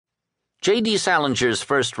J.D. Salinger's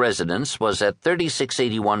first residence was at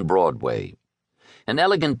 3681 Broadway, an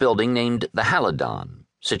elegant building named the Halidon,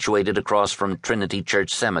 situated across from Trinity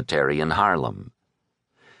Church Cemetery in Harlem.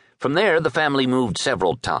 From there, the family moved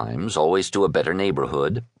several times, always to a better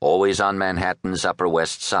neighborhood, always on Manhattan's Upper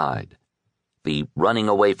West Side. The running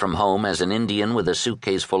away from home as an Indian with a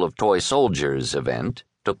suitcase full of toy soldiers event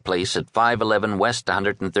took place at 511 West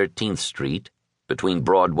 113th Street, between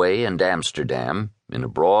Broadway and Amsterdam, in a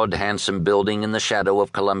broad, handsome building in the shadow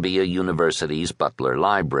of Columbia University's Butler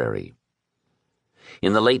Library.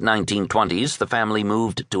 In the late 1920s, the family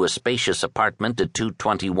moved to a spacious apartment at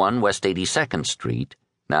 221 West 82nd Street,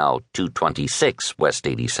 now 226 West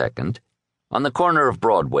 82nd, on the corner of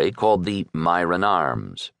Broadway called the Myron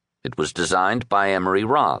Arms. It was designed by Emery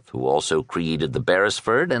Roth, who also created the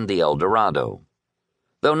Beresford and the El Dorado.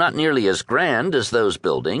 Though not nearly as grand as those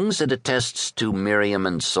buildings, it attests to Miriam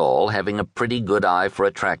and Saul having a pretty good eye for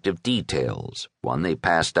attractive details, one they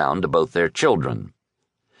passed down to both their children.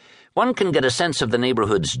 One can get a sense of the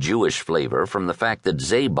neighborhood's Jewish flavor from the fact that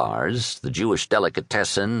Zabar's, the Jewish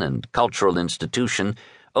delicatessen and cultural institution,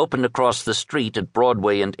 opened across the street at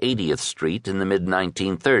Broadway and 80th Street in the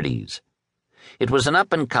mid-1930s. It was an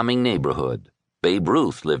up-and-coming neighborhood. Babe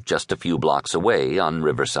Ruth lived just a few blocks away on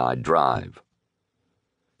Riverside Drive.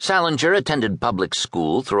 Salinger attended public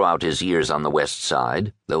school throughout his years on the West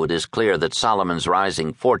Side, though it is clear that Solomon's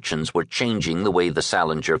rising fortunes were changing the way the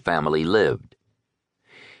Salinger family lived.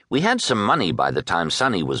 "We had some money by the time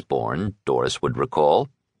Sonny was born," Doris would recall.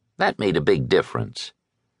 "That made a big difference."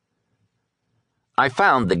 I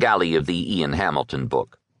found The Galley of the Ian Hamilton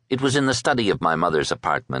book. It was in the study of my mother's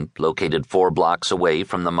apartment, located 4 blocks away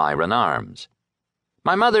from the Myron Arms.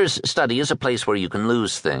 My mother's study is a place where you can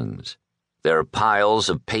lose things. There are piles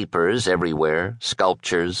of papers everywhere,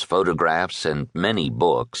 sculptures, photographs, and many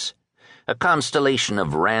books, a constellation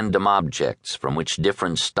of random objects from which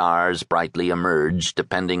different stars brightly emerge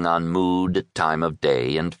depending on mood, time of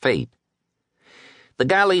day, and fate. The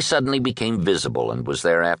galley suddenly became visible and was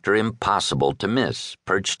thereafter impossible to miss,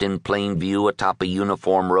 perched in plain view atop a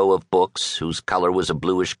uniform row of books whose color was a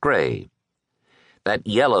bluish gray. That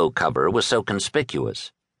yellow cover was so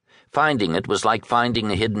conspicuous. Finding it was like finding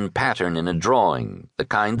a hidden pattern in a drawing, the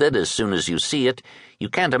kind that, as soon as you see it, you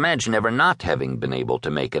can't imagine ever not having been able to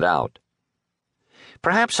make it out.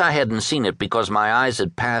 Perhaps I hadn't seen it because my eyes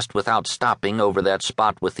had passed without stopping over that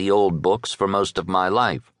spot with the old books for most of my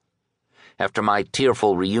life. After my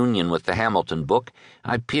tearful reunion with the Hamilton book,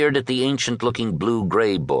 I peered at the ancient-looking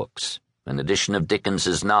blue-gray books, an edition of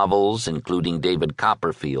Dickens's novels, including David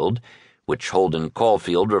Copperfield, which Holden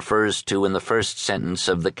Caulfield refers to in the first sentence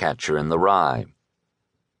of The Catcher in the Rye.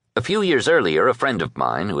 A few years earlier, a friend of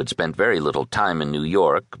mine, who had spent very little time in New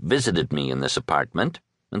York, visited me in this apartment,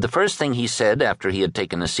 and the first thing he said after he had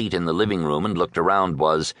taken a seat in the living room and looked around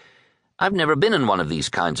was, "I've never been in one of these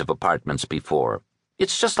kinds of apartments before.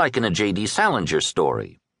 It's just like in a J.D. Salinger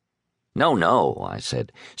story." No, I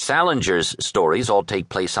said. "Salinger's stories all take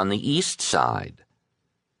place on the East Side."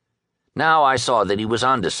 Now I saw that he was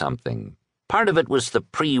onto something. Part of it was the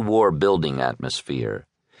pre-war building atmosphere,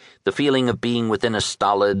 the feeling of being within a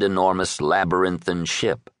stolid, enormous labyrinthine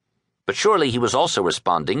ship. But surely he was also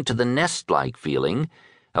responding to the nest-like feeling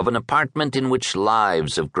of an apartment in which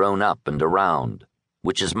lives have grown up and around,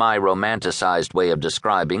 which is my romanticized way of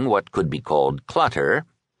describing what could be called clutter,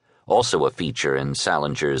 also a feature in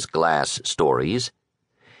Salinger's glass stories,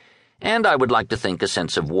 and I would like to think a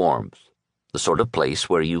sense of warmth, the sort of place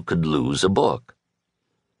where you could lose a book.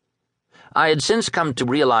 I had since come to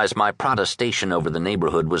realize my protestation over the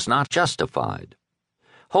neighborhood was not justified.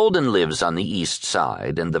 Holden lives on the East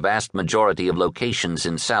Side, and the vast majority of locations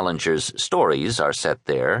in Salinger's stories are set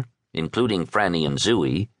there, including Franny and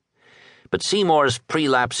Zooey. But Seymour's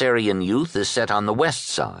prelapsarian youth is set on the West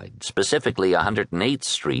Side, specifically 108th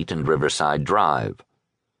Street and Riverside Drive.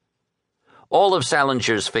 All of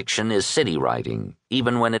Salinger's fiction is city writing,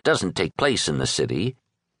 even when it doesn't take place in the city,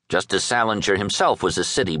 just as Salinger himself was a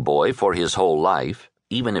city boy for his whole life,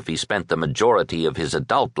 even if he spent the majority of his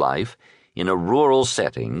adult life in a rural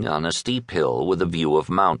setting on a steep hill with a view of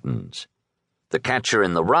mountains. The Catcher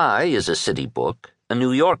in the Rye is a city book, a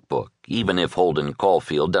New York book, even if Holden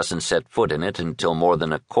Caulfield doesn't set foot in it until more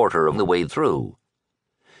than a quarter of the way through.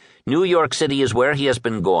 New York City is where he has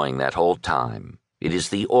been going that whole time. It is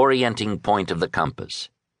the orienting point of the compass.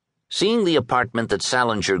 Seeing the apartment that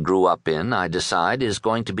Salinger grew up in, I decide, is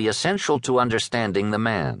going to be essential to understanding the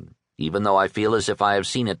man, even though I feel as if I have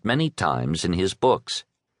seen it many times in his books,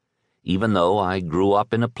 even though I grew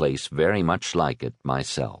up in a place very much like it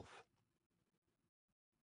myself.